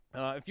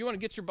If you want to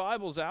get your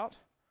Bibles out,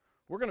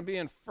 we're going to be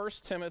in 1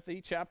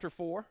 Timothy chapter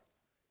 4.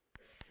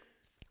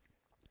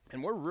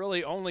 And we're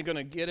really only going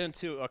to get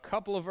into a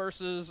couple of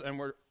verses, and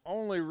we're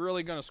only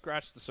really going to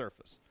scratch the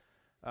surface.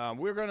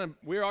 We are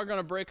going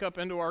to break up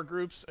into our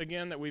groups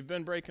again that we've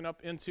been breaking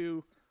up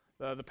into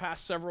the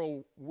past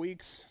several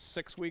weeks,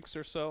 6 weeks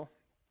or so.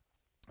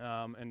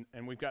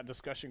 And we've got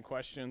discussion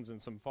questions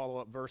and some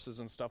follow-up verses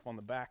and stuff on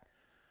the back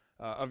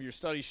of your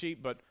study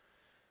sheet. But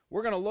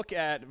we're going to look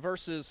at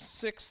verses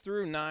 6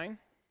 through 9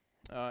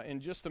 in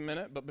just a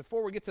minute. But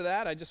before we get to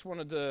that, I just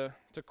wanted to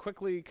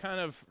quickly kind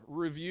of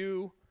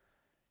review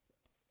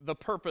the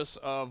purpose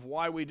of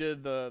why we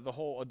did the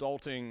whole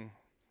adulting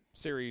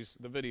series,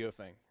 the video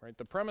thing, right?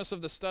 The premise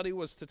of the study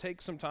was to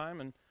take some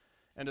time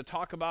and to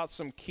talk about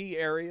some key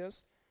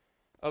areas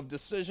of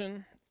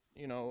decision,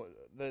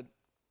 that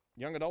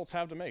young adults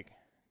have to make.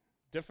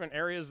 Different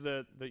areas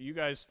that you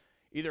guys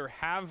either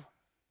have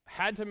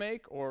had to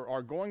make or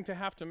are going to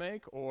have to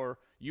make or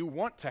you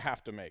want to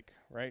have to make,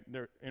 right?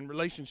 They're in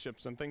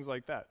relationships and things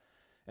like that.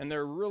 And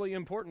they're really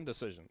important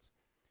decisions.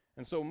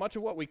 And so much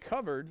of what we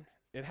covered,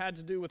 it had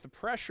to do with the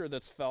pressure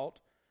that's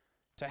felt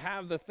to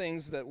have the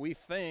things that we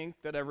think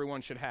that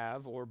everyone should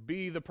have or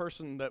be the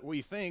person that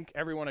we think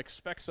everyone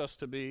expects us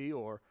to be,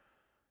 or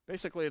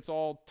basically it's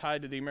all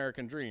tied to the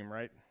American dream,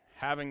 right?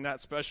 Having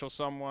that special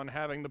someone,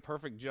 having the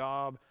perfect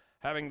job,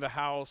 having the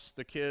house,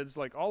 the kids,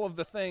 like all of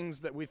the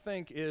things that we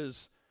think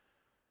is,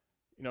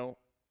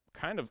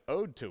 kind of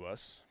owed to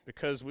us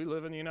because we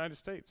live in the United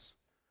States.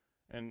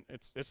 And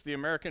it's the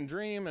American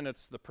dream, and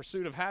it's the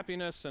pursuit of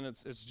happiness, and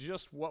it's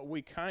just what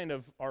we kind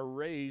of are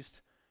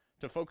raised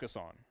to focus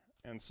on.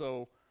 And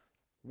so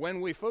when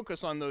we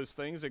focus on those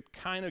things, it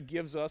kind of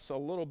gives us a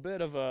little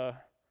bit of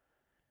a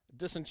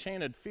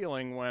disenchanted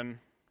feeling when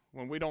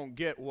we don't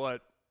get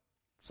what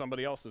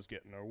somebody else is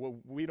getting, or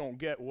we don't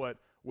get what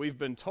we've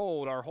been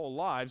told our whole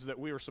lives that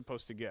we were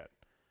supposed to get.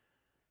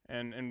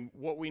 And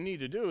what we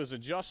need to do is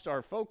adjust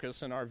our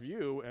focus and our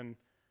view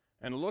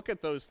and look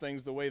at those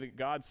things the way that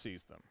God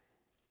sees them.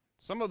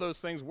 Some of those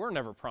things were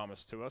never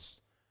promised to us.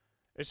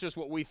 It's just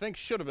what we think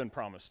should have been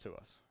promised to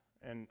us.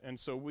 And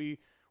so we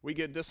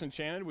get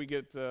disenchanted, we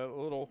get a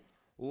little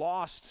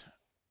lost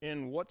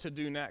in what to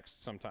do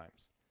next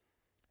sometimes.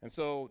 And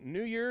so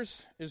New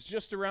Year's is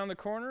just around the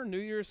corner. New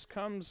Year's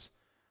comes,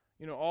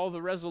 all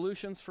the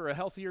resolutions for a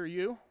healthier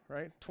you,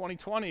 right?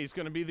 2020 is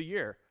going to be the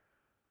year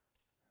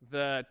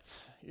that,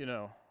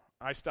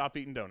 I stop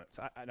eating donuts.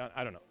 I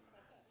don't know.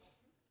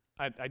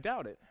 I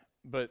doubt it,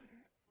 but,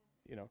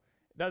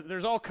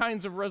 there's all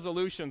kinds of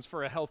resolutions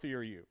for a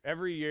healthier you.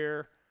 Every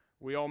year,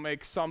 we all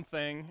make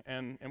something,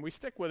 and we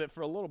stick with it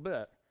for a little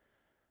bit.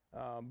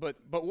 But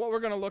what we're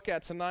going to look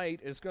at tonight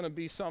is going to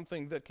be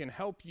something that can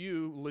help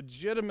you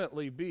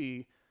legitimately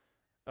be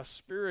a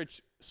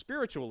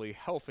spiritually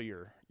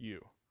healthier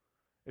you.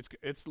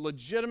 It's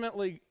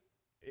legitimately,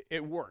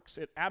 it works.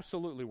 It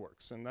absolutely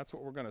works, and that's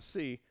what we're going to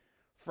see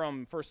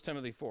from 1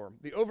 Timothy 4.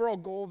 The overall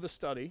goal of the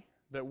study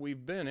that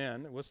we've been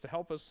in was to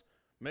help us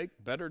make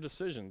better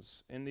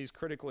decisions in these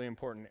critically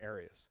important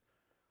areas.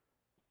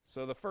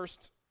 So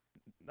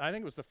I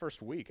think it was the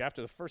first week,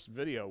 after the first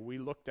video, we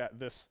looked at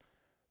this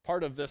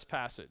part of this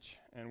passage.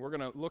 And we're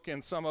going to look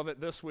in some of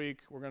it this week.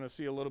 We're going to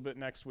see a little bit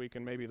next week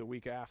and maybe the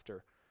week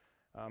after.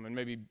 And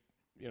maybe,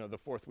 the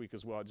fourth week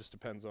as well. It just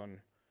depends on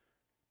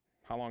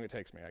how long it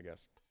takes me, I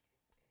guess.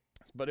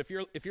 But if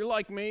you're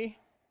like me,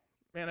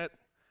 man,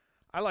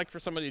 I like for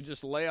somebody to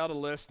just lay out a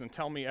list and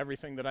tell me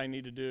everything that I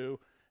need to do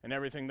and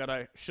everything that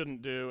I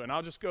shouldn't do. And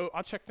I'll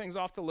check things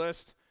off the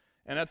list.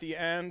 And at the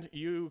end,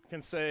 you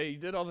can say, you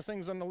did all the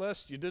things on the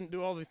list. You didn't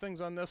do all the things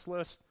on this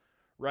list.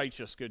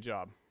 Righteous, good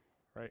job.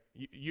 Right?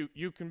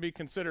 You can be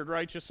considered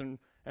righteous and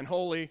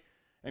holy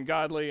and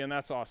godly, and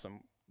that's awesome.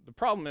 The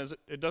problem is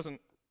it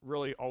doesn't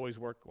really always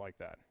work like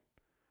that.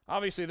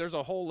 Obviously, there's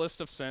a whole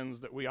list of sins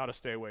that we ought to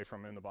stay away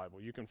from in the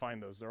Bible. You can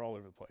find those. They're all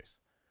over the place.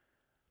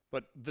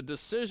 But the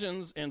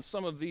decisions in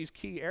some of these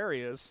key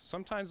areas,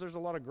 sometimes there's a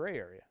lot of gray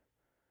area.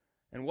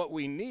 And what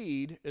we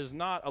need is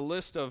not a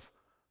list of,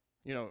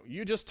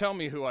 you just tell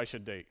me who I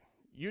should date.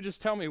 You just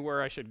tell me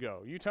where I should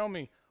go. You tell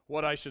me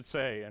what I should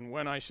say and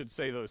when I should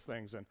say those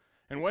things. And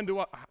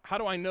how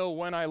do I know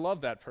when I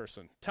love that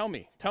person? Tell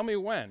me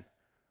when.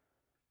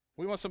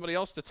 We want somebody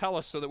else to tell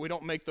us so that we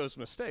don't make those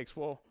mistakes.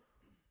 Well,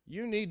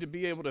 you need to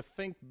be able to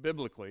think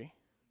biblically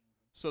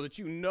so that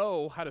you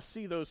know how to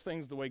see those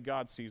things the way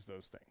God sees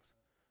those things.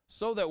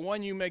 So that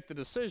when you make the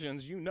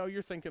decisions,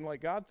 you're thinking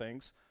like God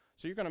thinks,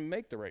 so you're going to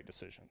make the right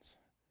decisions.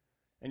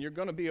 And you're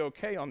going to be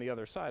okay on the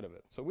other side of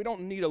it. So we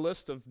don't need a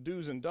list of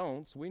do's and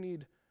don'ts. We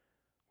need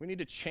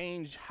to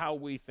change how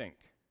we think.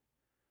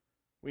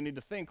 We need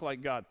to think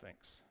like God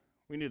thinks.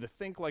 We need to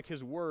think like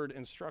His Word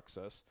instructs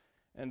us,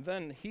 and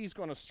then He's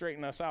going to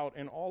straighten us out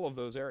in all of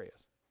those areas.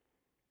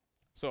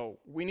 So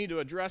we need to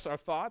address our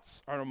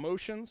thoughts, our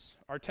emotions,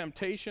 our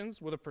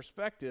temptations with a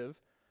perspective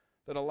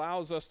that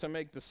allows us to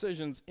make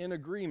decisions in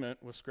agreement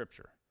with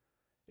Scripture.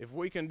 If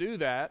we can do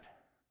that,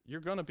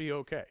 you're going to be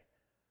okay.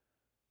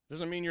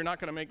 Doesn't mean you're not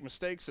going to make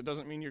mistakes. It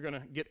doesn't mean you're going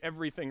to get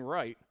everything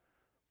right.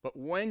 But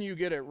when you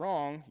get it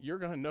wrong, you're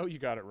going to know you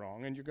got it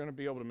wrong, and you're going to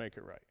be able to make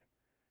it right.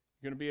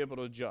 You're going to be able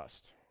to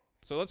adjust.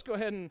 So let's go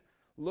ahead and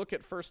look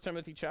at 1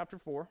 Timothy chapter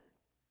 4.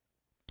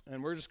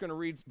 And we're just going to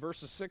read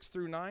verses 6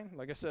 through 9.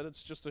 Like I said,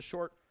 it's just a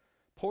short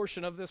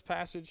portion of this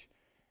passage.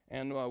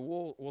 And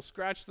we'll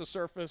scratch the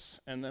surface,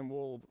 and then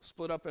we'll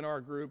split up in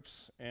our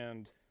groups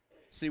and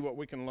see what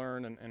we can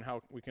learn and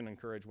how we can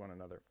encourage one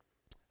another.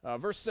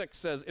 Verse 6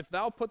 says, "If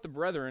thou put the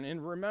brethren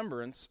in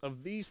remembrance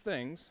of these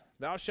things,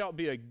 thou shalt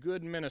be a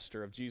good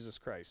minister of Jesus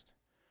Christ,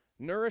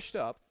 nourished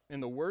up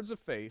in the words of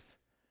faith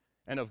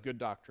and of good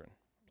doctrine,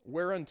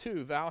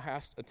 whereunto thou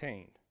hast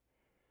attained.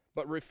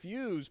 But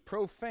refuse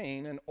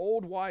profane and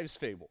old wives'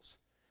 fables,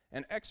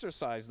 and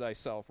exercise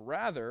thyself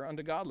rather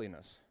unto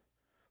godliness.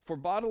 For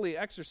bodily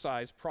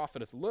exercise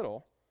profiteth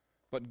little,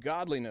 but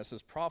godliness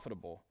is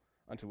profitable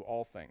unto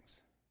all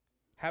things,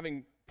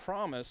 having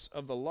promise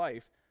of the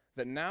life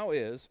that now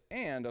is,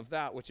 and of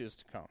that which is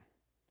to come.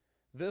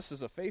 This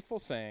is a faithful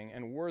saying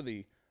and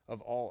worthy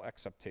of all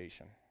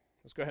acceptation."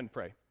 Let's go ahead and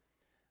pray.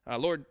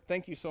 Lord,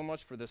 thank you so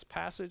much for this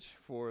passage,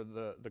 for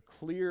the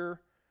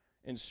clear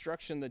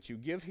instruction that you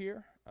give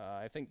here.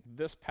 I think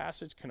this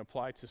passage can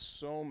apply to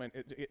so many.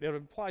 It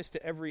applies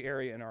to every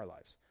area in our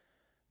lives.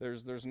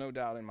 There's no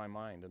doubt in my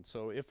mind. And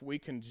so if we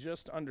can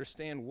just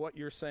understand what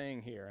you're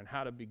saying here and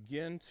how to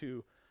begin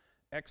to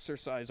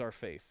exercise our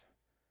faith,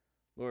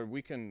 Lord,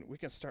 we can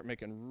start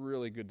making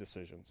really good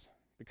decisions,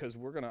 because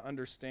we're going to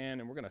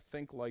understand and we're going to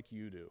think like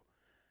you do.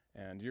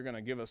 And you're going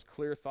to give us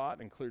clear thought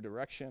and clear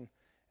direction,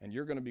 and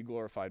you're going to be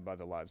glorified by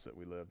the lives that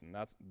we live. And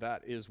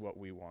that is what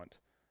we want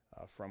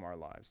from our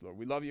lives. Lord,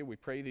 we love you. We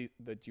pray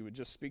that you would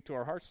just speak to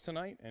our hearts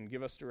tonight and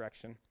give us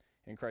direction.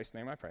 In Christ's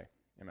name I pray.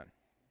 Amen.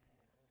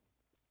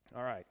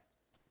 All right.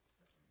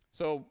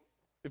 So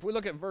if we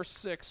look at verse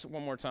 6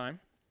 one more time,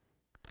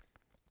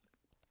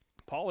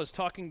 Paul is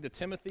talking to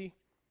Timothy,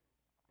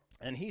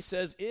 and he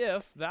says,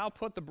 "If thou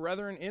put the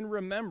brethren in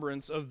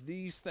remembrance of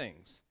these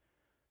things,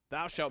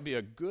 thou shalt be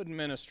a good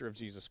minister of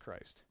Jesus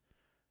Christ,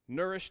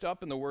 nourished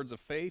up in the words of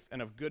faith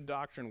and of good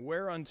doctrine,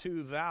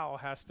 whereunto thou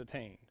hast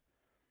attained."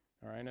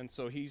 All right, and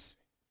so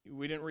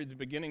we didn't read the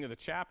beginning of the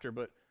chapter,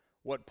 but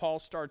what Paul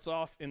starts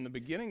off in the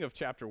beginning of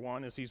chapter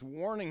 1 is he's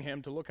warning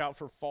him to look out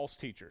for false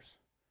teachers.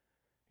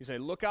 He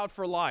said, look out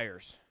for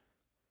liars.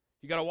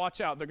 You got to watch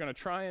out. They're going to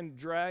try and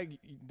drag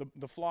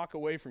the flock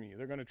away from you.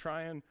 They're going to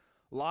try and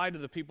lie to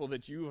the people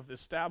that you have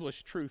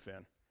established truth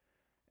in.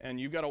 And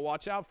you've got to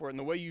watch out for it. And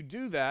the way you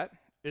do that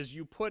is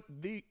you put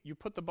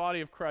the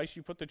body of Christ,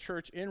 you put the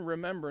church in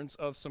remembrance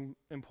of some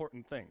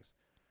important things.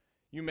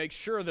 You make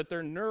sure that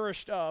they're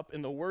nourished up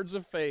in the words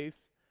of faith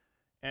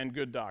and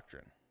good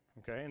doctrine.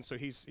 Okay? And so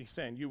he's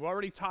saying, you've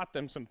already taught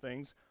them some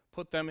things,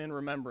 put them in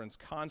remembrance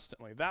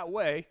constantly. That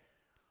way,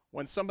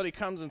 when somebody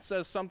comes and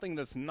says something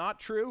that's not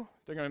true,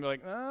 they're going to be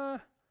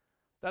like,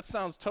 that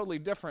sounds totally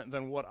different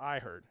than what I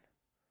heard.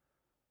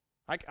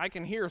 I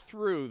can hear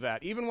through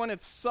that. Even when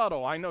it's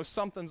subtle, I know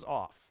something's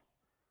off.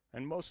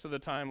 And most of the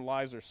time,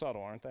 lies are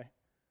subtle, aren't they?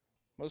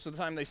 Most of the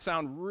time, they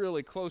sound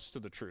really close to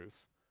the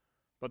truth,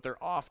 but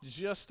they're off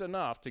just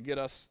enough to get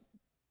us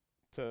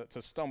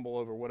to stumble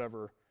over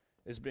whatever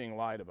is being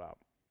lied about.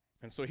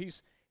 And so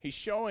he's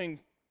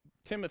showing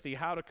Timothy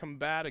how to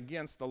combat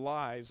against the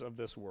lies of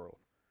this world.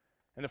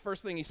 And the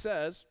first thing he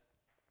says,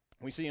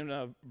 we see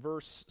in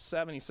verse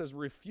 7, he says,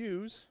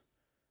 refuse,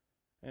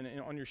 and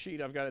on your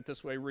sheet I've got it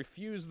this way,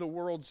 refuse the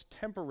world's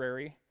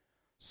temporary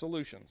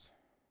solutions.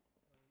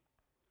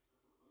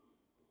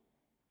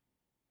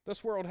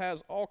 This world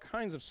has all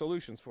kinds of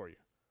solutions for you.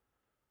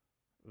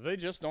 They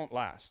just don't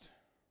last.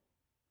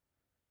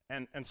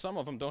 And some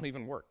of them don't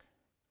even work.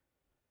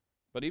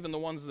 But even the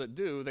ones that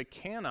do, they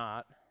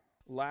cannot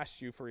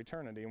last you for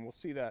eternity. And we'll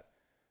see that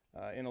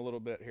in a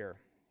little bit here.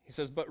 He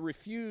says, but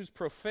refuse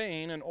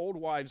profane and old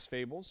wives'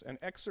 fables, and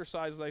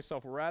exercise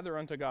thyself rather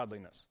unto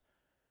godliness.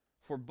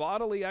 For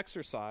bodily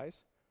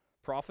exercise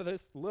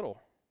profiteth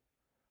little,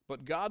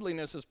 but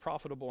godliness is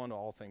profitable unto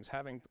all things,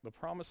 having the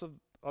promise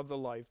of the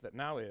life that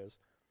now is,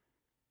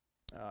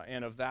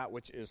 and of that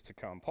which is to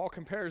come. Paul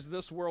compares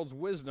this world's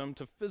wisdom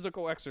to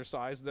physical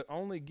exercise that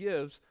only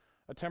gives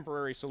a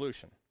temporary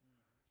solution.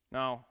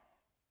 Now,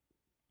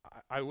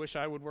 I wish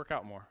I would work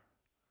out more.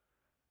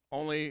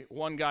 Only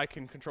one guy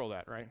can control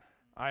that, right?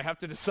 I have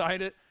to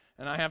decide it,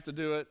 and I have to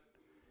do it.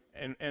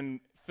 And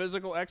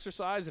physical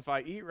exercise, if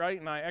I eat right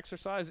and I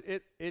exercise,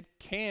 it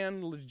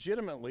can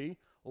legitimately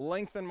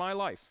lengthen my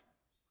life.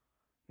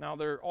 Now,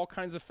 there are all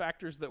kinds of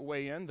factors that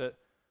weigh in that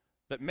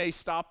may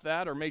stop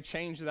that or may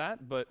change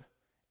that, but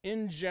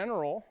in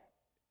general,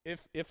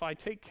 if I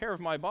take care of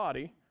my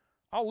body,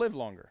 I'll live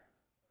longer.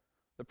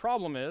 The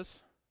problem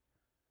is,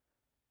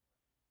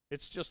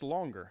 it's just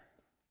longer.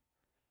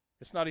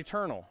 It's not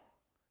eternal.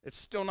 It's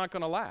still not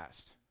going to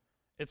last.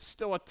 It's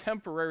still a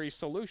temporary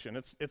solution.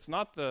 It's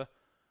not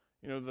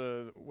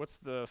what's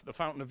the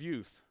fountain of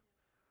youth,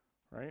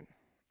 right?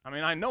 I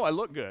mean, I know I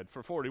look good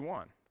for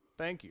 41.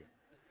 Thank you.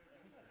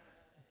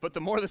 But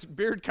the more this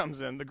beard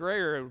comes in, the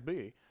grayer it will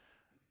be.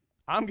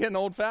 I'm getting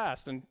old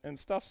fast, and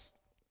stuff's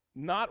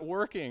not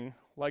working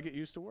like it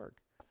used to work.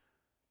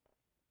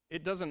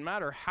 it doesn't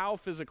matter how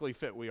physically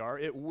fit we are,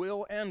 it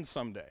will end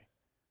someday.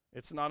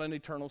 It's not an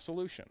eternal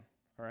solution,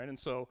 all right? And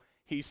so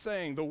he's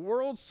saying the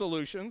world's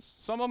solutions,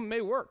 some of them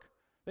may work.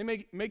 They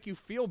may make you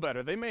feel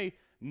better. They may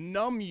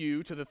numb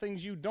you to the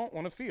things you don't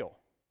want to feel.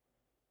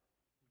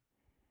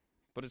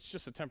 But it's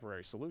just a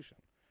temporary solution,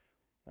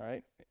 all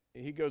right?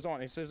 He goes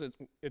on. He says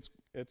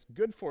it's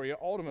good for you.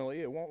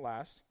 Ultimately, it won't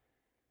last,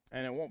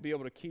 and it won't be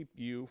able to keep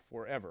you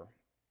forever.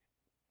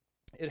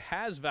 It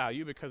has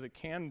value because it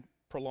can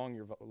prolong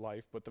your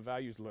life, but the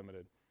value is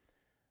limited.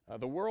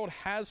 The world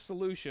has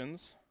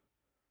solutions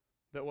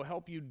that will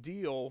help you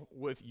deal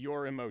with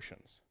your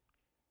emotions.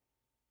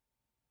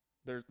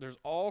 There's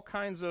all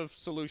kinds of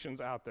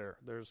solutions out there.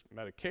 There's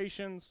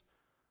medications.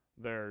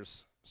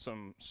 There's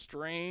some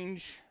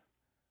strange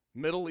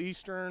Middle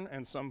Eastern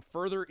and some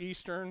further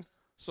Eastern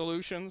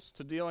solutions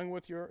to dealing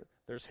with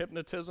there's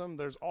hypnotism.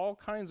 There's all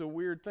kinds of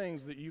weird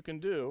things that you can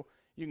do.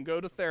 You can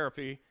go to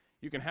therapy.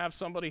 You can have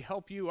somebody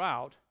help you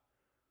out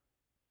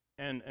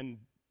and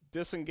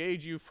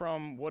disengage you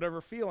from whatever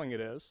feeling it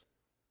is.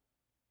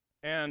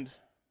 And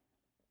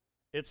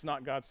it's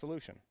not God's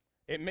solution.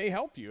 It may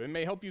help you. It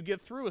may help you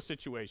get through a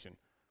situation,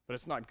 but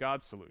it's not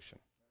God's solution.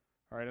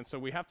 All right, and so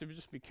we have to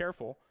just be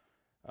careful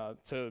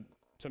to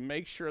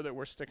make sure that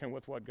we're sticking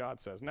with what God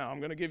says. Now, I'm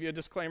going to give you a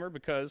disclaimer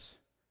because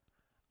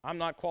I'm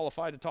not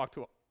qualified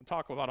to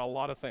talk about a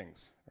lot of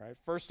things. Right?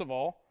 First of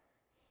all,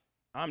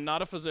 I'm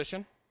not a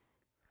physician.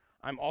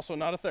 I'm also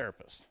not a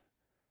therapist.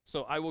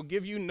 So I will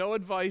give you no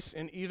advice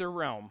in either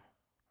realm.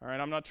 All right,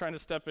 I'm not trying to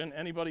step in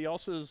anybody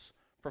else's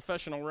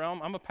professional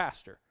realm. I'm a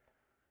pastor.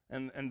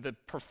 And the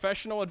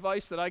professional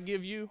advice that I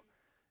give you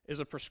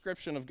is a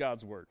prescription of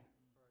God's word.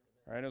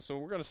 All right, and so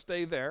we're going to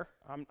stay there.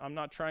 I'm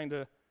not trying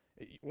to.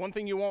 One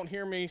thing you won't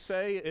hear me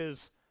say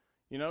is,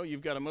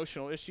 you've got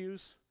emotional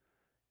issues.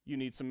 You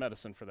need some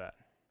medicine for that.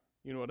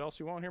 You know what else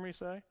you won't hear me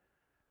say?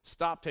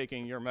 Stop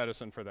taking your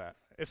medicine for that.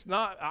 It's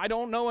not, I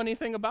don't know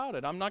anything about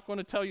it. I'm not going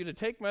to tell you to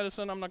take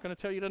medicine. I'm not going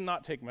to tell you to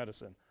not take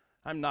medicine.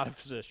 I'm not a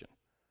physician.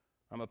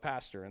 I'm a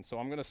pastor, and so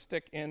I'm going to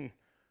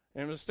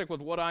stick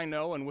with what I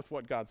know and with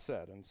what God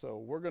said. And so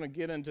we're going to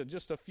get into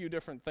just a few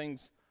different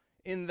things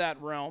in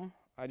that realm.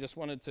 I just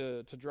wanted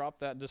to drop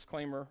that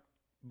disclaimer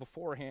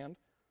beforehand.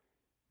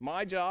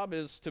 My job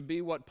is to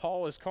be what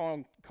Paul is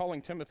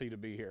calling Timothy to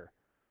be here,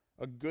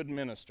 a good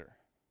minister.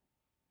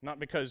 Not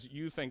because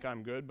you think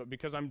I'm good, but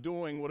because I'm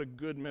doing what a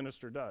good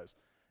minister does.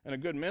 And a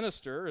good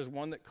minister is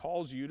one that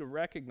calls you to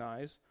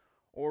recognize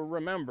or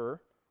remember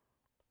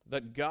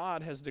that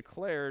God has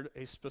declared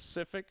a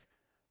specific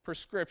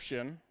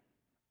prescription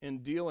in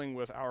dealing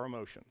with our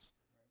emotions.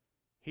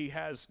 He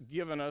has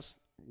given us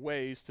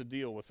ways to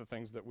deal with the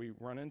things that we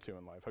run into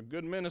in life. A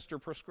good minister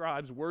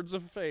prescribes words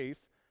of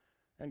faith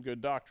and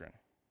good doctrine.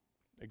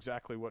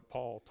 Exactly what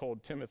Paul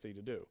told Timothy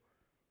to do.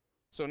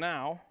 So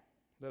now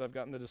that I've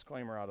gotten the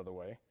disclaimer out of the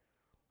way,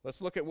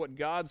 let's look at what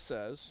God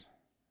says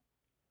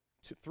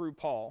through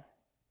Paul.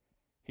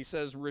 He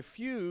says,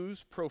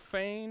 refuse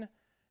profane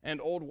and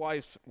old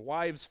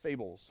wives'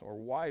 fables or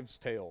wives'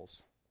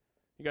 tales.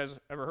 You guys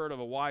ever heard of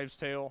a wives'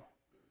 tale?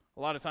 A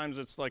lot of times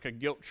it's like a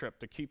guilt trip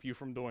to keep you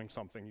from doing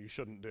something you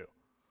shouldn't do.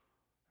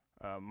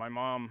 My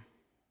mom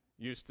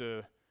used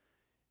to,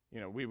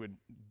 we would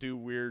do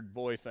weird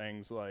boy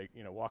things like,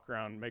 walk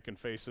around making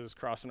faces,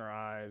 crossing her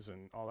eyes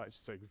and all that.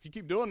 She'd say, if you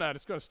keep doing that,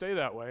 it's going to stay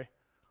that way.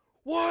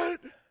 What?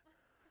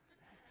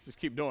 Just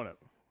keep doing it.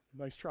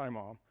 Nice try,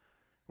 Mom.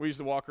 We used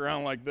to walk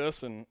around like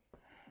this, and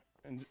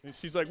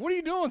she's like, what are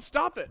you doing?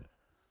 Stop it.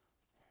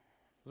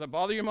 Does that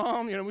bother you,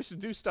 Mom? We used to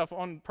do stuff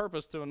on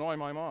purpose to annoy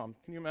my mom.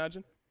 Can you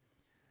imagine?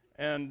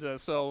 And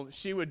so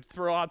she would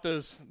throw out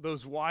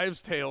those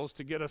wives' tales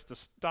to get us to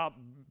stop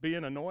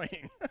being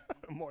annoying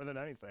more than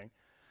anything.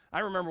 I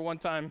remember one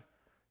time,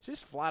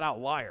 she's flat out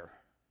liar.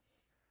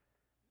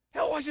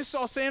 Hell, I just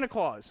saw Santa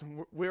Claus.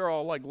 We were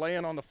all like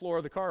laying on the floor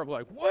of the car,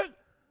 like, what?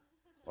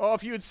 Oh,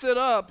 if you'd sit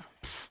up,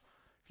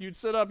 you'd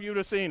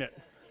have seen it.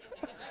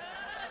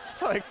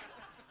 It's like,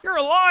 you're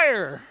a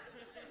liar.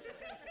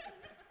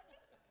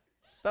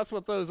 That's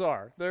what those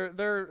are.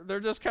 They're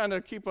just kind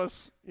of keep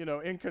us,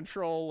 in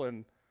control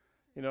and,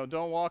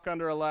 don't walk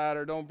under a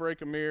ladder, don't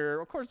break a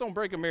mirror. Of course, don't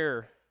break a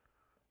mirror.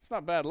 It's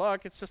not bad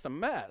luck. It's just a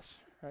mess,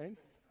 right?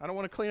 I don't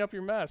want to clean up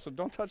your mess, so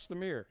don't touch the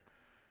mirror.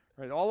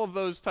 Right? All of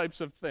those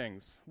types of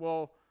things.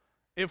 Well,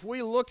 if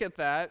we look at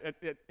that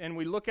and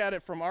we look at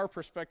it from our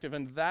perspective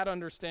and that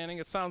understanding,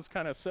 it sounds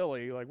kind of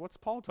silly. Like, what's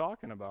Paul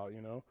talking about,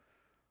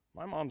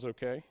 My mom's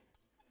okay.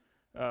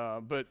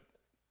 But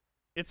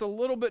it's a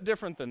little bit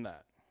different than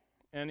that.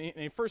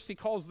 And first he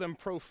calls them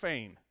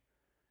profane.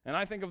 And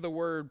I think of the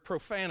word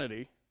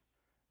profanity.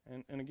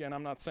 And again,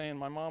 I'm not saying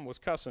my mom was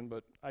cussing,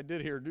 but I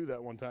did hear her do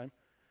that one time.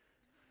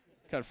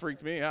 Kind of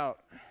freaked me out.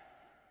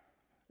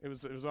 It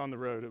was on the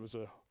road. It was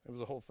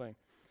a whole thing.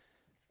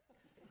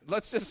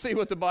 Let's just see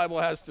what the Bible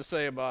has to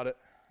say about it.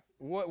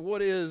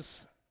 What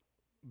is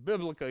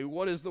biblically?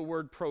 What is the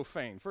word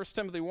profane? 1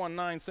 Timothy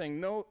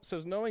 1:9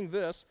 says, knowing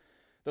this,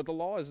 that the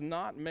law is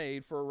not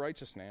made for a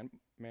righteous man,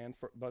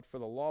 but for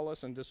the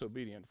lawless and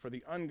disobedient, for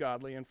the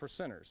ungodly and for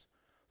sinners,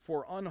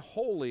 for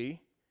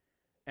unholy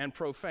and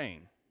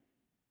profane.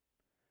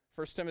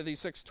 1 Timothy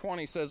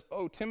 6:20 says,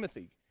 O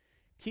Timothy,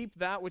 keep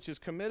that which is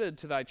committed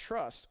to thy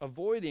trust,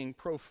 avoiding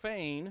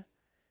profane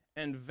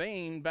and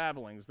vain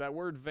babblings. That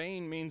word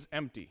vain means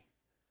empty.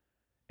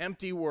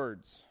 Empty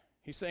words.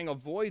 He's saying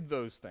avoid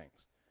those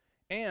things.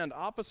 And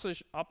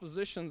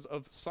oppositions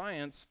of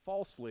science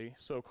falsely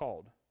so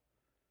called.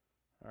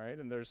 All right,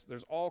 and there's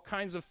all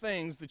kinds of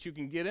things that you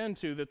can get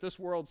into that this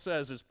world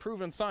says is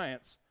proven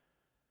science,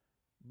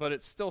 but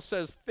it still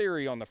says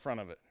theory on the front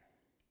of it.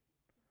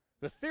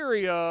 The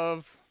theory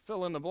of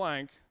fill in the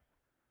blank,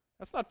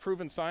 that's not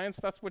proven science.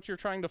 That's what you're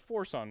trying to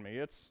force on me.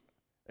 It's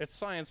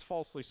science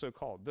falsely so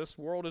called. This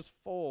world is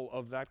full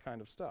of that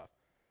kind of stuff.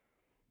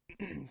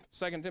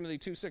 2 Timothy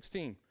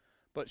 2:16,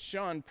 but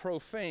shun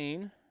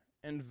profane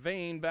and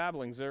vain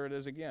babblings. There it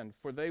is again.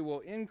 For they will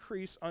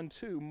increase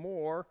unto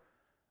more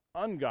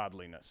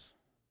ungodliness.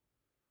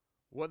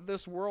 What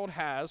this world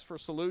has for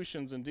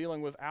solutions in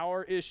dealing with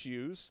our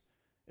issues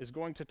is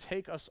going to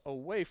take us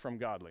away from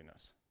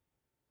godliness.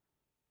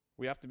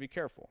 We have to be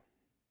careful.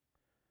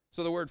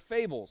 So the word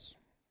fables.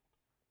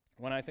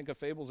 When I think of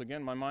fables,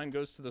 again, my mind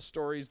goes to the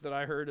stories that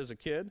I heard as a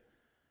kid.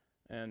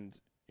 And,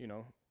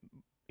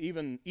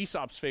 even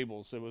Aesop's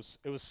fables. It was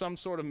some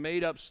sort of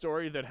made-up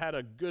story that had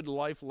a good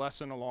life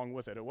lesson along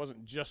with it. It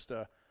wasn't just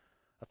a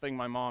thing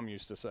my mom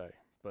used to say.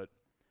 But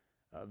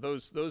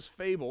those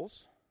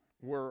fables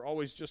were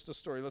always just a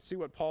story. Let's see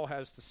what Paul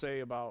has to say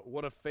about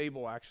what a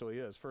fable actually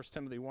is. 1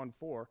 Timothy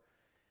 1:4,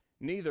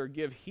 neither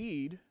give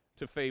heed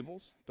to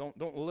fables.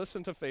 Don't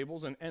listen to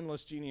fables and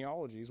endless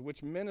genealogies,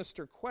 which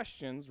minister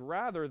questions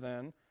rather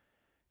than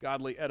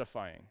godly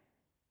edifying.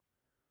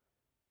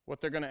 What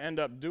they're going to end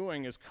up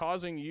doing is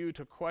causing you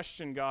to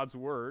question God's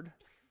word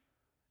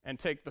and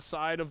take the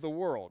side of the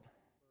world.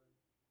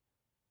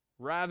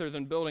 Rather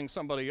than building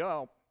somebody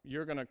up,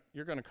 you're going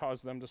to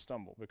cause them to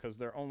stumble because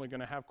they're only going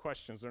to have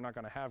questions. They're not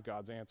going to have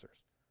God's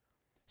answers.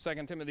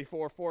 2 Timothy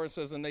 4:4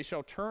 says, and they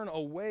shall turn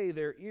away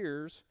their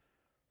ears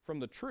from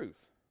the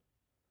truth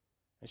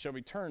and shall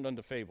be turned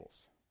unto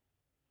fables.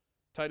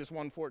 Titus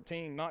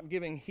 1:14, not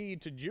giving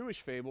heed to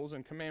Jewish fables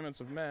and commandments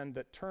of men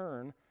that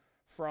turn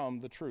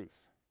from the truth.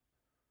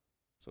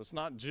 So it's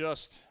not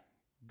just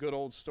good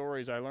old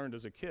stories I learned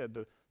as a kid.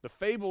 The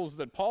fables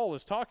that Paul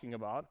is talking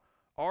about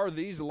are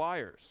these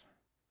liars.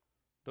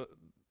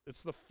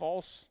 It's the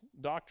false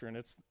doctrine.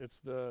 It's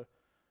the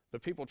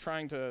people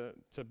trying to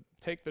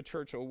take the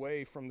church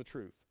away from the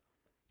truth.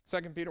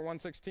 2 Peter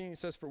 1:16, he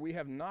says, for we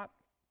have not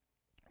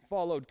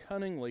followed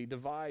cunningly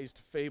devised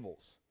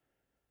fables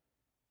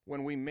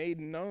when we made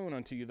known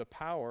unto you the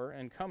power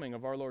and coming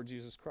of our Lord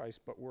Jesus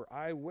Christ, but were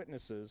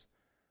eyewitnesses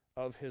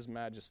of his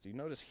majesty.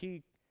 Notice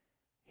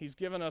he's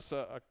given us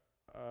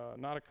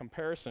not a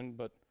comparison,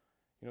 but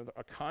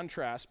a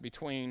contrast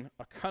between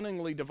a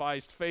cunningly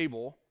devised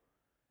fable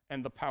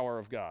and the power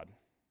of God.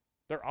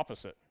 They're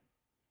opposite.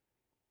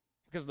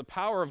 Because the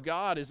power of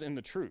God is in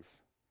the truth.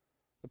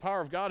 The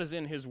power of God is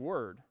in his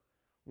word.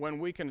 When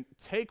we can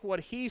take what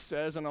he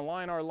says and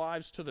align our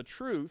lives to the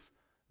truth,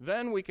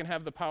 then we can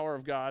have the power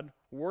of God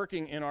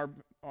working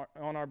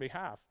on our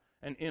behalf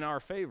and in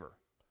our favor.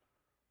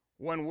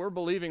 When we're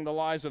believing the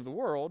lies of the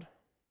world,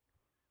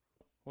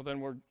 well, then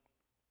we're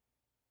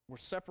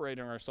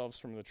separating ourselves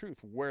from the truth,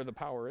 where the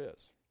power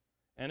is.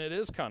 And it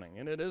is cunning,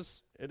 and it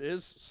is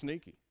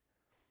sneaky.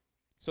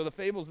 So the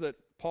fables that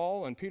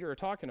Paul and Peter are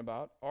talking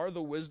about are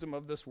the wisdom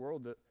of this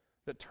world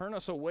that turn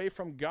us away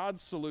from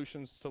God's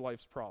solutions to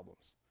life's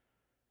problems.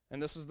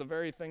 And this is the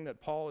very thing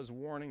that Paul is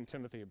warning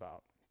Timothy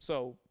about.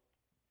 So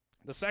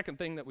the second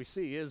thing that we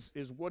see is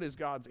what is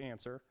God's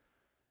answer?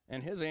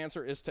 And his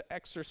answer is to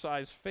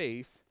exercise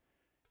faith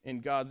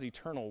in God's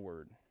eternal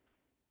word.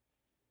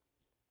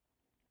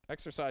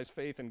 Exercise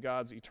faith in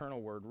God's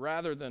eternal word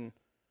rather than,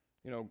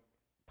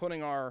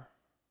 putting our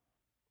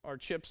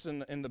chips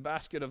in the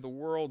basket of the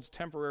world's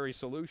temporary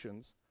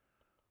solutions.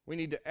 We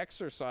need to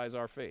exercise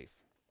our faith.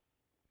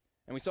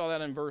 And we saw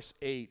that in verse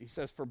 8. He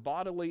says, for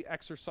bodily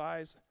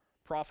exercise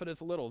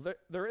profiteth little.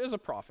 There is a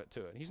profit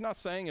to it. He's not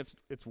saying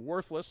it's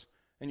worthless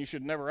and you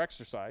should never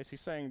exercise.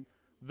 He's saying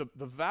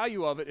the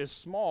value of it is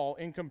small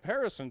in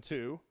comparison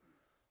to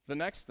the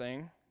next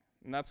thing,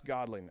 and that's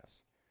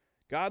godliness.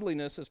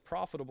 Godliness is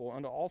profitable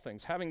unto all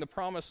things. Having the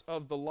promise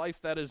of the life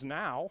that is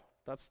now,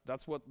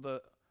 that's what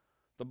the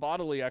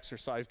bodily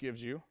exercise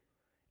gives you,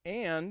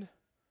 and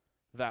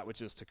that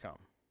which is to come.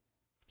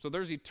 So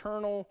there's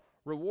eternal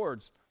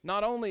rewards.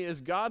 Not only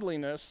is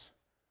godliness,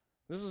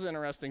 this is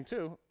interesting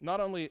too,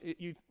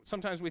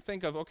 sometimes we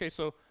think of, okay,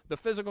 so the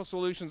physical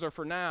solutions are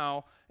for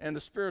now, and the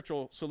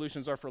spiritual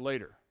solutions are for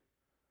later.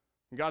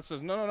 And God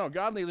says, no,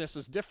 godliness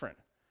is different.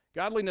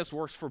 Godliness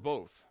works for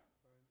both.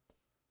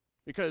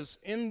 Because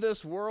in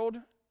this world,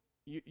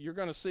 you're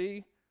going to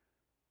see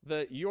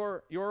that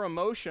your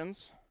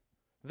emotions,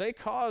 they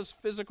cause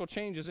physical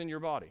changes in your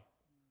body.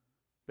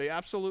 They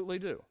absolutely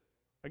do.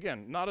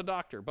 Again, not a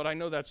doctor, but I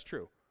know that's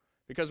true.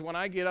 Because when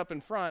I get up in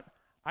front,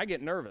 I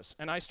get nervous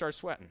and I start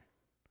sweating.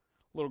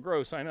 A little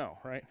gross, I know,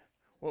 right?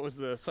 What was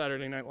the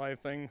Saturday Night Live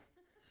thing?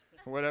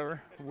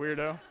 whatever,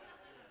 weirdo.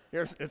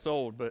 It's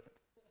old, but.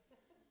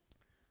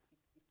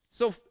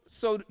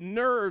 So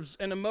nerves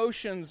and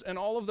emotions and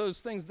all of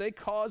those things, they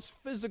cause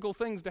physical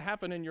things to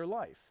happen in your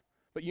life.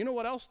 But you know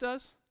what else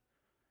does?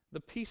 The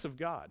peace of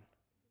God.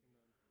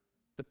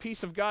 The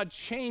peace of God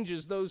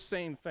changes those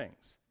same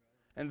things.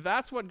 And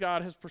that's what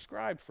God has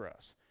prescribed for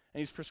us. And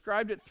he's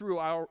prescribed it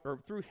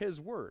through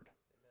his word.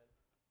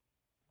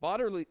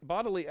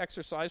 Bodily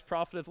exercise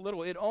profiteth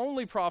little. It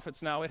only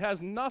profits now. It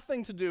has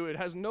nothing to do, it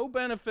has no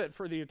benefit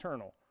for the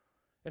eternal.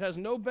 It has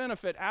no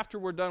benefit after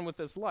we're done with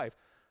this life.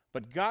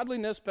 But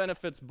godliness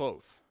benefits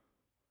both.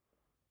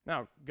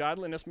 Now,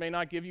 godliness may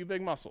not give you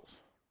big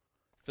muscles.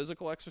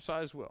 Physical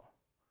exercise will.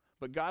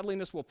 But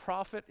godliness will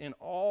profit in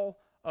all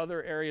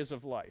other areas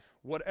of life.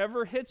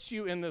 Whatever hits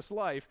you in this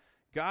life,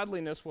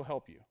 godliness will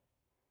help you.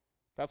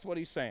 That's what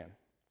he's saying.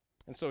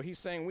 And so he's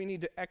saying we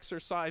need to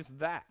exercise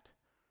that.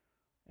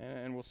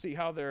 And we'll see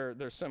how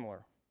they're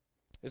similar.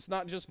 It's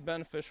not just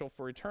beneficial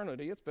for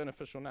eternity, it's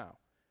beneficial now.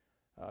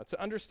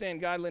 To understand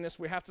godliness,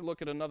 we have to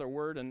look at another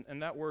word,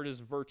 and that word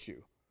is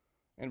virtue.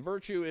 And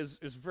virtue is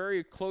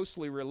very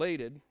closely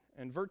related,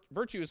 and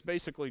virtue is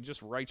basically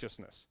just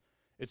righteousness.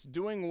 It's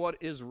doing what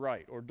is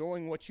right, or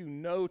doing what you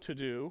know to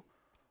do,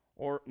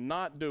 or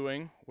not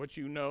doing what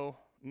you know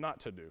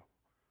not to do.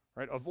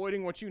 Right?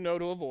 Avoiding what you know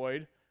to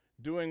avoid,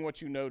 doing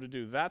what you know to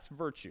do. That's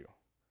virtue.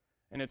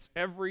 And it's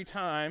every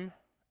time,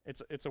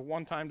 it's a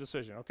one-time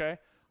decision, okay?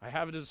 I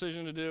have a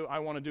decision to do, I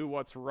want to do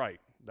what's right.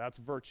 That's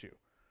virtue.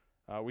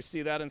 We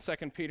see that in 2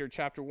 Peter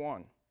chapter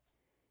 1.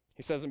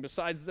 He says, and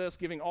besides this,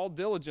 giving all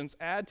diligence,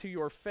 add to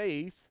your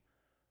faith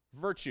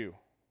virtue,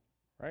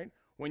 right?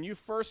 When you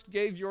first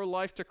gave your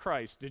life to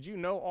Christ, did you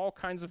know all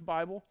kinds of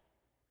Bible?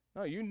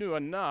 No, you knew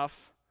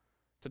enough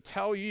to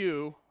tell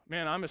you,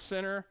 man, I'm a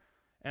sinner,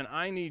 and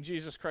I need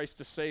Jesus Christ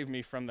to save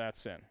me from that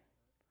sin.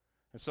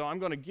 And so I'm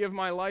going to give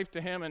my life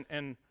to him,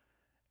 and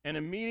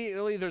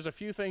immediately there's a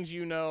few things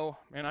you know,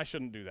 man, I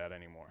shouldn't do that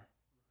anymore.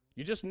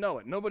 You just know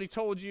it. Nobody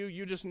told you.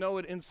 You just know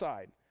it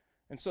inside.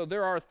 And so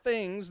there are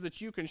things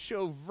that you can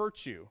show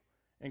virtue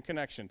in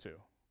connection to.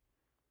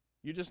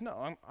 You just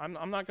know,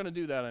 I'm not going to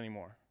do that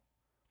anymore.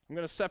 I'm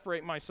going to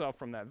separate myself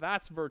from that.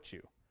 That's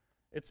virtue.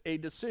 It's a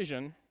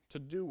decision to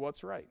do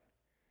what's right.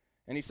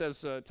 And he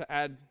says to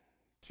add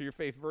to your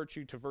faith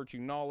virtue, to virtue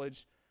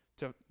knowledge,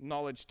 to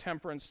knowledge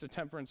temperance, to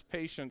temperance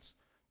patience,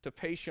 to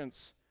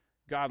patience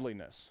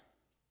godliness.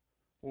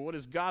 Well, what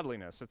is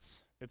godliness?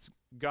 It's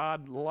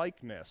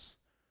God-likeness.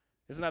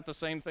 Isn't that the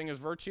same thing as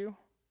virtue?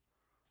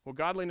 Well,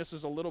 godliness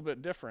is a little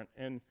bit different,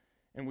 and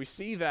we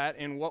see that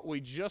in what we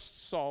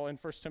just saw in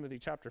 1 Timothy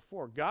chapter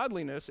 4.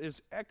 Godliness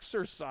is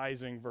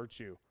exercising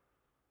virtue.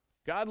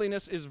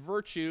 Godliness is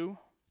virtue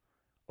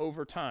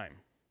over time.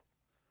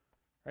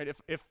 Right?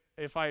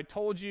 If I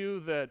told you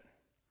that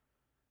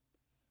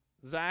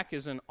Zach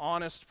is an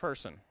honest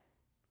person,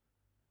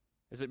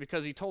 is it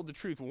because he told the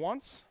truth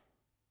once?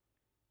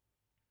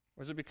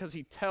 Or is it because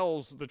he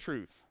tells the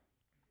truth?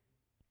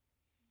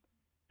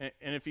 And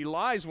if he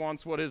lies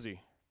once, what is he?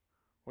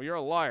 Well, you're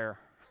a liar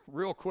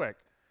real quick.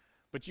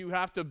 But you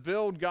have to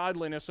build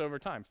godliness over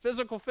time.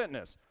 Physical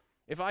fitness.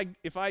 If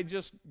I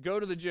just go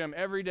to the gym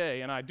every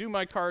day and I do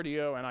my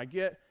cardio and I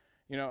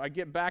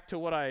get back to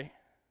what I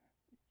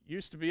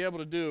used to be able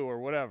to do or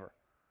whatever,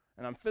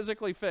 and I'm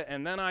physically fit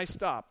and then I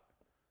stop,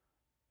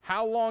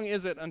 how long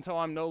is it until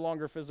I'm no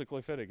longer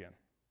physically fit again?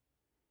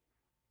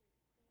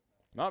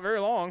 Not very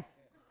long.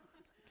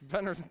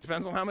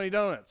 Depends on how many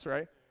donuts,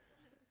 right?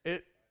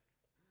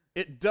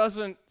 It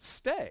doesn't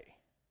stay.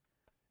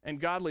 And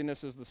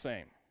godliness is the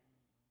same.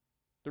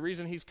 The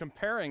reason he's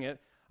comparing it,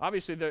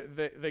 obviously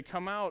they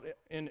come out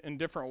in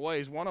different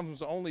ways. One of them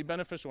is only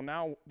beneficial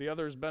now, the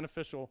other is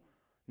beneficial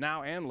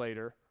now and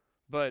later,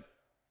 but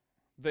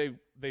they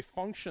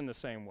function the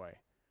same way.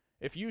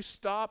 If you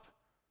stop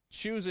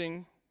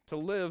choosing to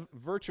live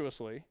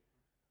virtuously,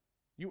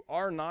 you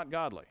are not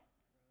godly.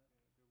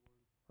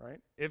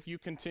 Right? If you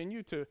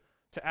continue to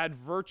add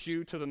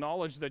virtue to the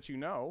knowledge that you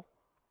know,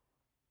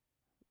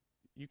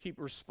 you keep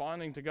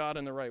responding to God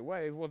in the right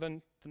way, well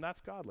then that's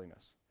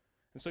godliness.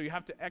 And so you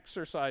have to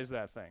exercise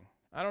that thing.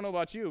 I don't know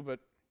about you, but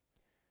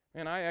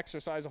man, I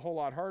exercise a whole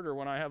lot harder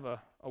when I have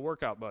a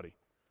workout buddy.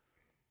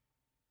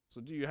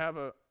 So do you have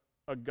a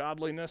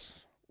godliness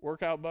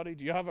workout buddy?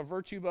 Do you have a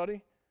virtue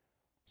buddy?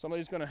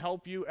 Somebody's going to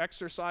help you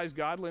exercise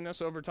godliness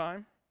over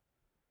time?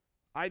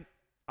 I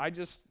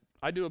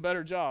do a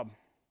better job.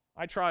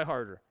 I try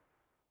harder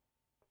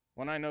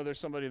when I know there's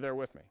somebody there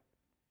with me.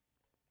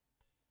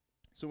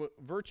 So what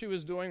virtue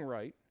is doing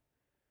right,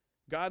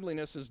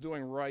 godliness is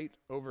doing right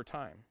over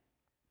time.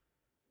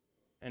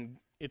 And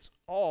it's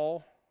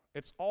all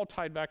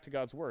tied back to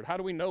God's word. How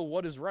do we know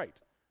what is right?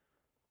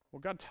 Well,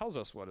 God tells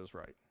us what is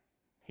right.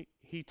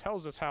 He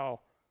tells us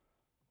how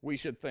we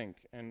should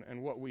think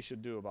and what we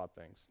should do about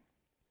things.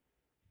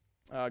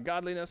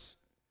 Godliness,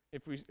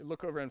 if we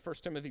look over in 1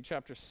 Timothy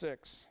chapter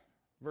 6,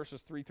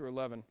 verses 3 through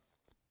 11,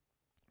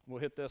 we'll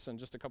hit this in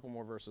just a couple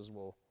more verses,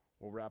 we'll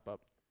wrap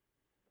up.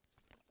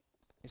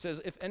 He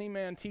says, if any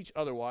man teach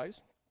otherwise,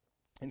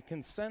 and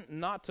consent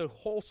not to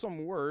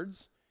wholesome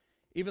words,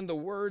 even the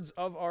words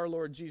of our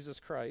Lord Jesus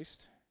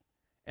Christ,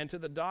 and to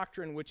the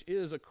doctrine which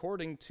is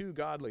according to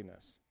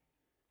godliness.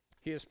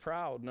 He is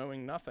proud,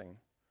 knowing nothing,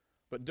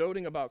 but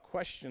doting about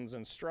questions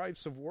and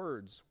strifes of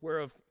words,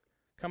 whereof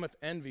cometh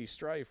envy,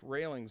 strife,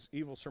 railings,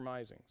 evil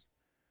surmisings,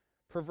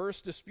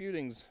 perverse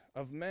disputings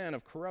of men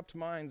of corrupt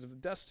minds,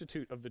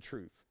 destitute of the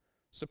truth,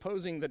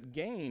 supposing that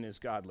gain is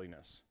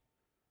godliness.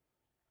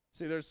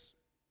 See,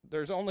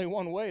 there's only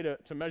one way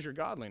to measure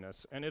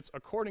godliness, and it's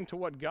according to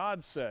what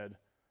God said.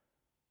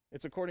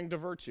 It's according to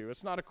virtue.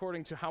 It's not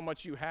according to how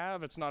much you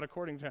have. It's not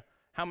according to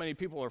how many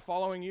people are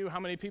following you,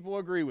 how many people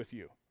agree with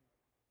you.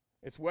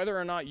 It's whether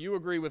or not you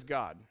agree with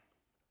God,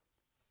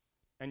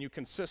 and you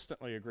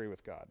consistently agree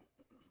with God.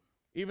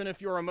 Even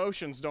if your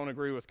emotions don't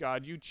agree with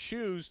God, you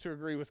choose to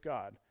agree with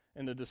God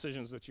in the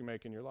decisions that you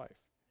make in your life.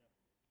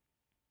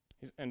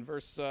 In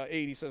verse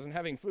 8, he says, "And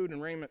having food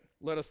and raiment,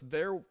 let us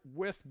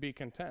therewith be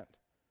content.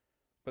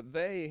 But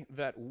they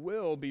that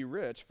will be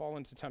rich fall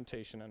into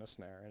temptation and a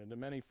snare, and into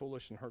many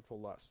foolish and hurtful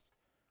lusts,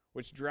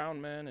 which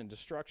drown men in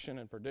destruction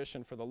and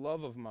perdition. For the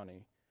love of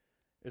money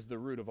is the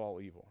root of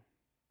all evil,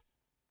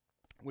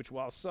 which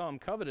while some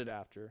coveted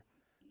after,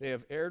 they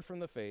have erred from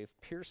the faith,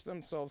 pierced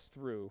themselves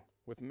through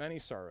with many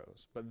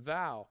sorrows. But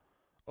thou,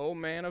 O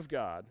man of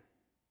God,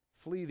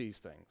 flee these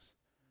things,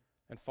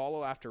 and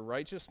follow after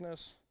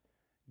righteousness,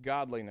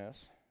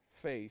 godliness,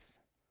 faith,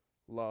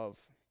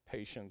 love,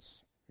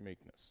 patience,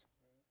 meekness."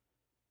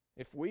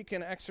 If we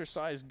can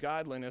exercise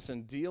godliness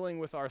in dealing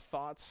with our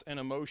thoughts and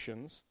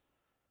emotions,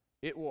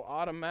 it will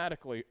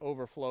automatically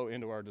overflow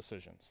into our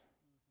decisions.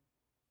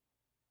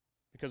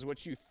 Because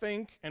what you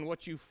think and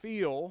what you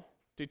feel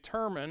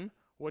determine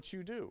what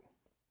you do.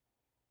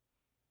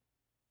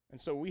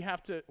 And so we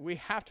have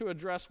to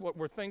address what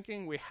we're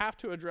thinking, we have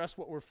to address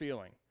what we're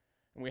feeling,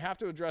 and we have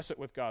to address it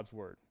with God's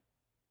word.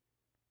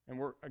 And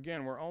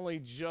we're only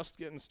just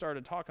getting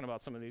started talking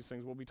about some of these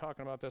things. We'll be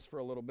talking about this for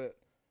a little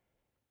bit.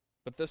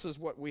 But this is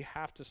what we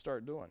have to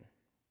start doing.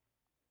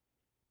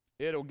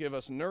 It'll give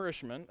us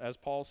nourishment, as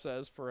Paul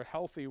says, for a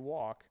healthy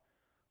walk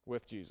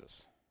with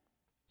Jesus.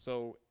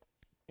 So,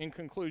 in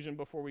conclusion,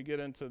 before we get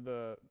into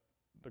the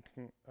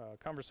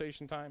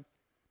conversation time,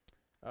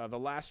 the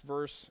last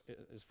verse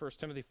is 1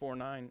 Timothy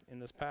 4:9 in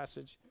this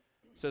passage.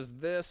 It says,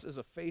 "This is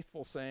a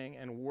faithful saying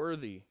and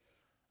worthy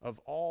of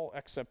all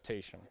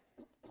acceptation."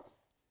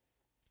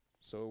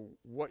 So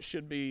what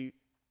should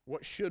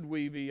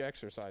we be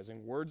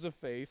exercising? Words of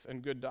faith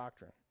and good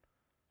doctrine.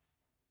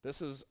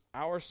 This is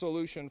our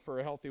solution for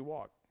a healthy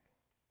walk.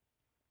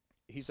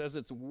 He says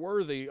it's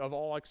worthy of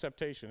all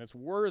acceptation. It's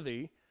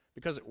worthy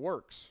because it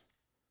works.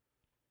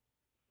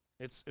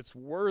 It's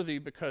worthy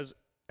because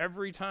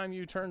every time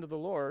you turn to the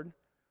Lord,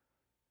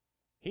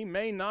 He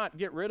may not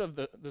get rid of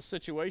the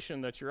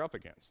situation that you're up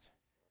against.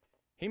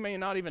 He may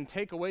not even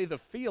take away the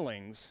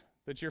feelings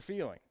that you're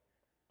feeling.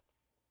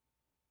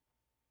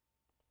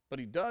 But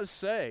He does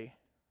say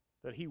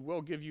that He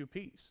will give you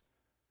peace.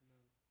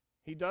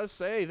 He does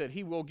say that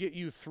He will get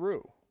you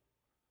through.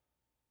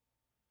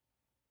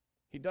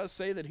 He does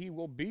say that He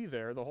will be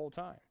there the whole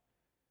time.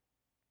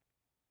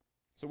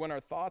 So when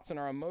our thoughts and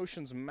our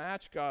emotions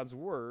match God's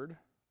word,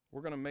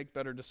 we're going to make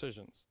better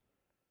decisions.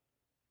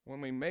 When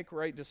we make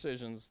right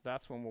decisions,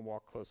 that's when we'll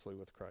walk closely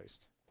with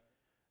Christ.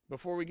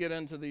 Before we get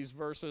into these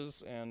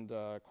verses and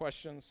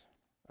questions,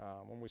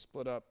 when we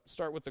split up,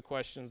 start with the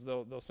questions.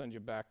 They'll send you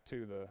back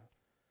to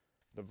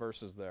the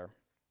verses there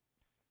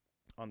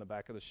on the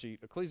back of the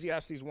sheet.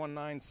 Ecclesiastes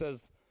 1:9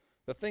 says,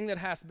 "The thing that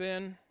hath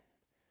been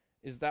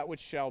is that which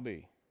shall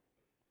be,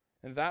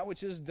 and that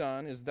which is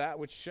done is that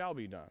which shall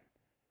be done.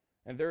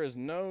 And there is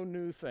no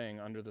new thing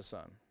under the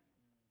sun."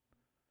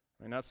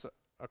 I mean, that's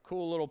a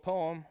cool little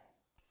poem,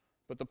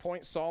 but the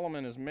point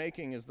Solomon is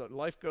making is that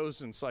life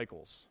goes in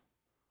cycles.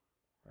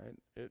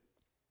 Right?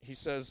 He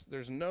says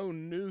there's no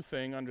new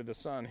thing under the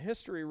sun.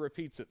 History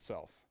repeats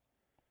itself.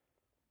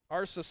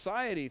 Our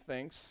society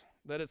thinks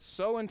that it's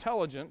so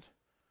intelligent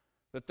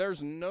that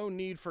there's no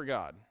need for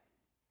God.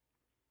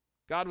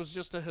 God was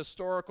just a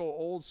historical,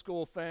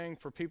 old-school thing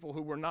for people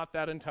who were not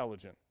that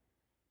intelligent.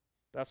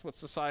 That's what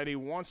society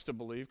wants to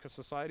believe, because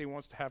society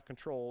wants to have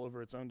control over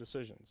its own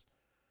decisions.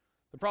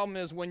 The problem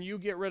is, when you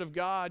get rid of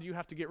God, you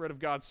have to get rid of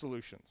God's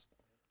solutions.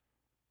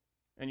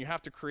 And you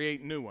have to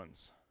create new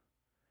ones.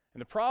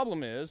 And the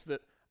problem is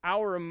that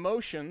our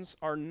emotions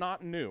are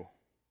not new.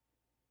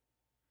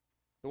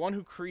 The one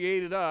who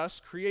created us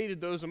created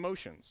those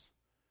emotions.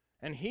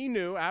 And He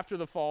knew after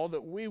the fall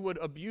that we would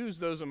abuse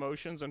those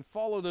emotions and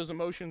follow those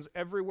emotions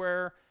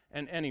everywhere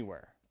and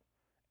anywhere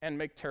and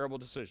make terrible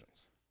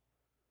decisions.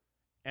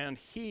 And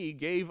He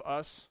gave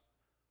us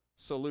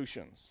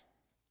solutions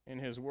in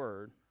His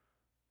Word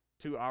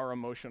to our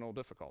emotional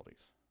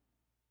difficulties.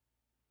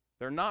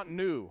 They're not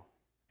new.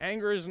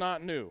 Anger is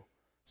not new.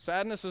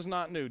 Sadness is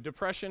not new.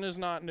 Depression is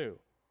not new.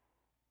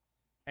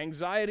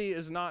 Anxiety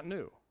is not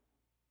new.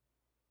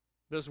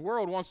 This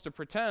world wants to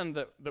pretend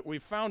that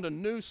we've found a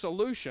new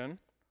solution,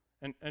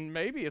 and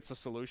maybe it's a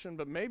solution,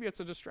 but maybe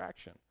it's a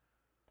distraction.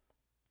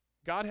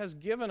 God has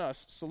given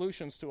us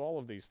solutions to all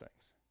of these things.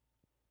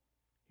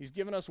 He's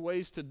given us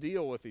ways to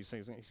deal with these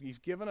things. He's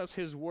given us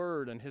His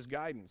Word and His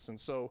guidance. And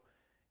so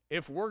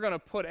if we're going to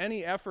put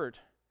any effort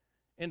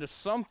into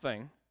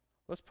something,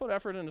 let's put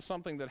effort into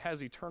something that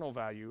has eternal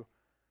value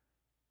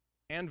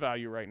and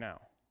value right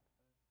now.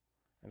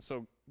 And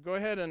so go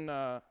ahead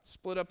and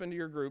split up into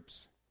your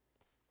groups.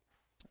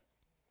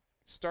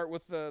 Start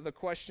with the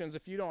questions.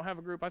 If you don't have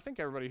a group, I think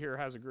everybody here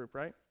has a group,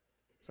 right?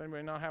 Does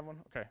anybody not have one?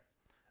 Okay.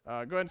 Go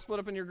ahead and split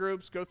up in your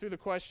groups. Go through the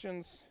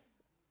questions.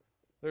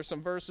 There's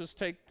some verses.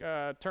 Take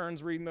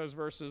turns reading those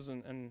verses,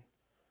 and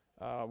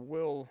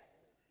we'll,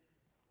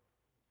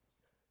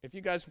 if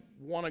you guys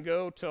want to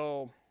go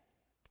till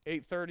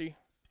 8:30,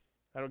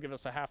 that'll give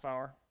us a half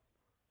hour.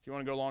 If you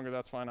want to go longer,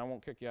 that's fine. I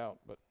won't kick you out,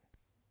 but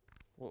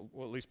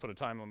we'll at least put a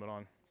time limit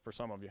on for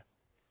some of you.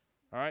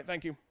 All right,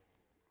 thank you.